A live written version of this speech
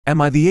Am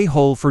I the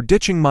a-hole for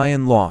ditching my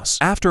in-laws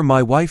after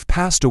my wife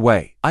passed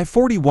away? I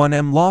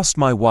 41 lost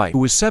my wife, who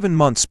was 7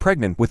 months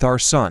pregnant with our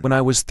son, when I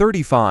was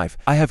 35.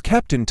 I have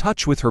kept in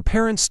touch with her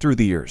parents through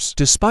the years,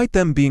 despite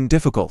them being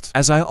difficult,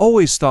 as I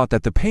always thought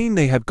that the pain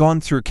they have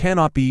gone through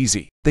cannot be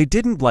easy. They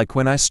didn't like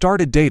when I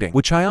started dating,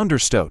 which I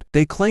understood.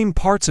 They claimed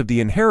parts of the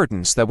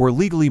inheritance that were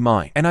legally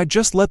mine, and I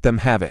just let them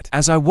have it.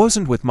 As I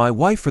wasn't with my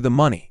wife for the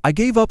money, I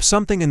gave up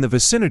something in the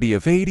vicinity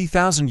of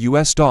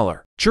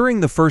 $80,000.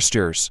 During the first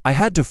years, I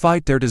had to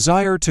fight their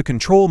desire to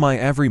control my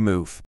every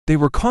move. They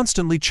were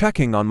constantly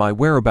checking on my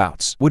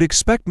whereabouts, would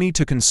expect me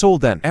to console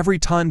them every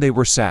time they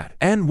were sad,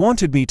 and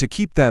wanted me to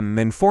keep them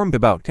informed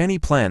about any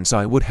plans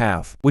I would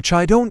have, which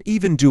I don't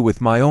even do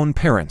with my own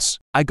parents.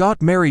 I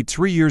got married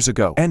 3 years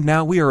ago, and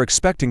now we are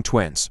expecting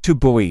twins, 2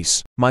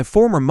 boys. My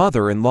former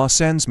mother-in-law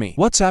sends me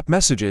WhatsApp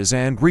messages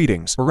and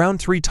greetings around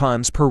 3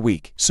 times per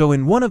week, so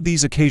in one of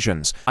these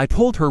occasions, I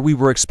told her we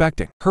were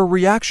expecting. Her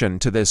reaction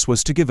to this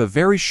was to give a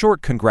very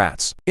short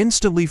congrats,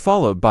 instantly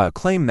followed by a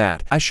claim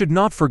that I should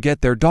not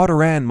forget their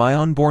daughter and my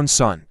unborn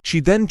son.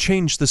 She then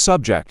changed the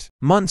subject.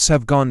 Months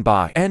have gone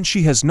by, and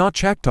she has not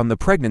checked on the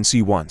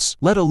pregnancy once,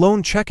 let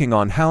alone checking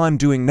on how I'm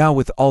doing now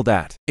with all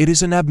that. It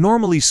is an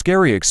abnormally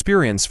scary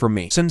experience for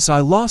me, since I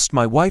lost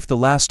my wife the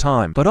last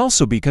time, but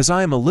also because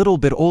I am a little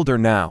bit older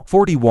now,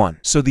 41,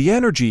 so the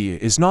energy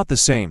is not the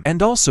same,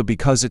 and also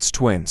because it's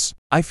twins.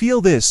 I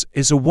feel this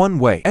is a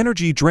one-way,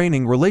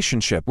 energy-draining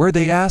relationship where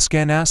they ask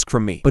and ask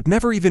from me, but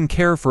never even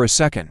care for a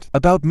second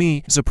about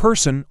me as a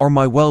person or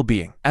my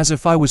well-being, as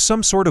if I was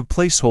some sort of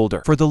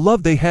placeholder for the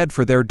love they had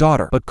for their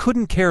daughter, but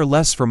couldn't care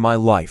less for my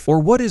life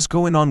or what is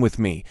going on with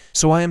me,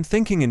 so I am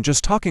thinking in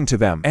just talking to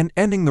them and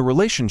ending the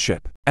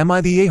relationship. Am I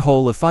the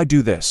a-hole if I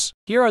do this?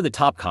 Here are the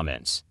top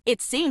comments.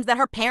 It seems that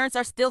her parents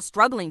are still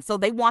struggling, so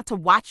they want to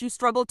watch you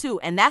struggle too,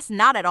 and that's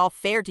not at all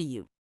fair to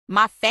you.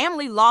 My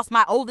family lost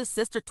my oldest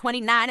sister,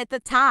 29 at the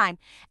time,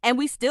 and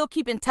we still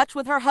keep in touch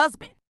with her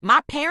husband.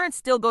 My parents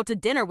still go to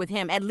dinner with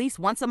him at least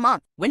once a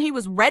month. When he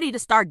was ready to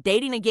start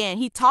dating again,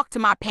 he talked to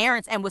my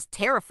parents and was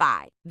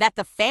terrified that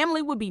the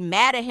family would be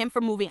mad at him for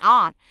moving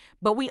on,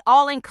 but we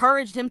all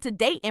encouraged him to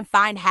date and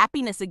find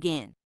happiness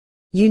again.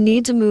 You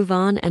need to move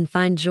on and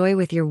find joy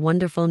with your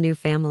wonderful new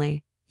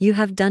family. You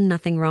have done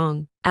nothing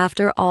wrong.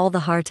 After all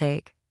the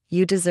heartache,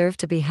 you deserve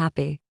to be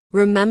happy.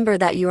 Remember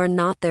that you are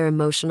not their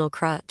emotional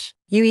crutch.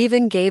 You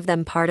even gave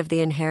them part of the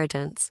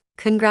inheritance.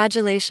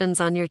 Congratulations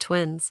on your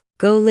twins.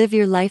 Go live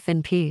your life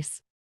in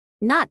peace.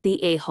 Not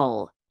the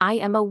a-hole. I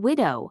am a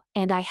widow,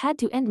 and I had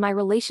to end my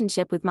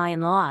relationship with my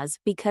in-laws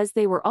because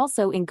they were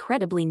also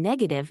incredibly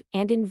negative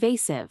and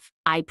invasive.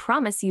 I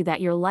promise you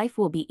that your life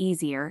will be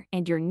easier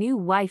and your new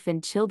wife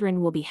and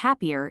children will be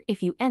happier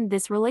if you end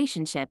this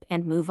relationship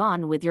and move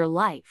on with your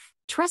life.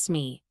 Trust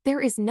me, there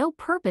is no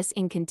purpose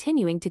in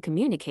continuing to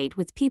communicate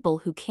with people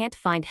who can't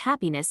find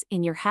happiness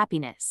in your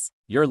happiness.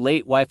 Your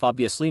late wife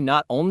obviously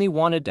not only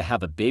wanted to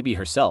have a baby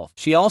herself,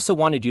 she also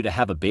wanted you to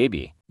have a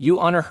baby. You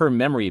honor her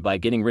memory by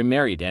getting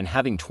remarried and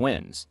having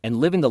twins, and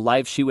living the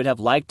life she would have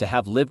liked to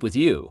have lived with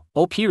you.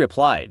 OP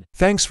replied,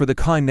 Thanks for the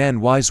kind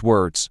and wise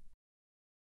words.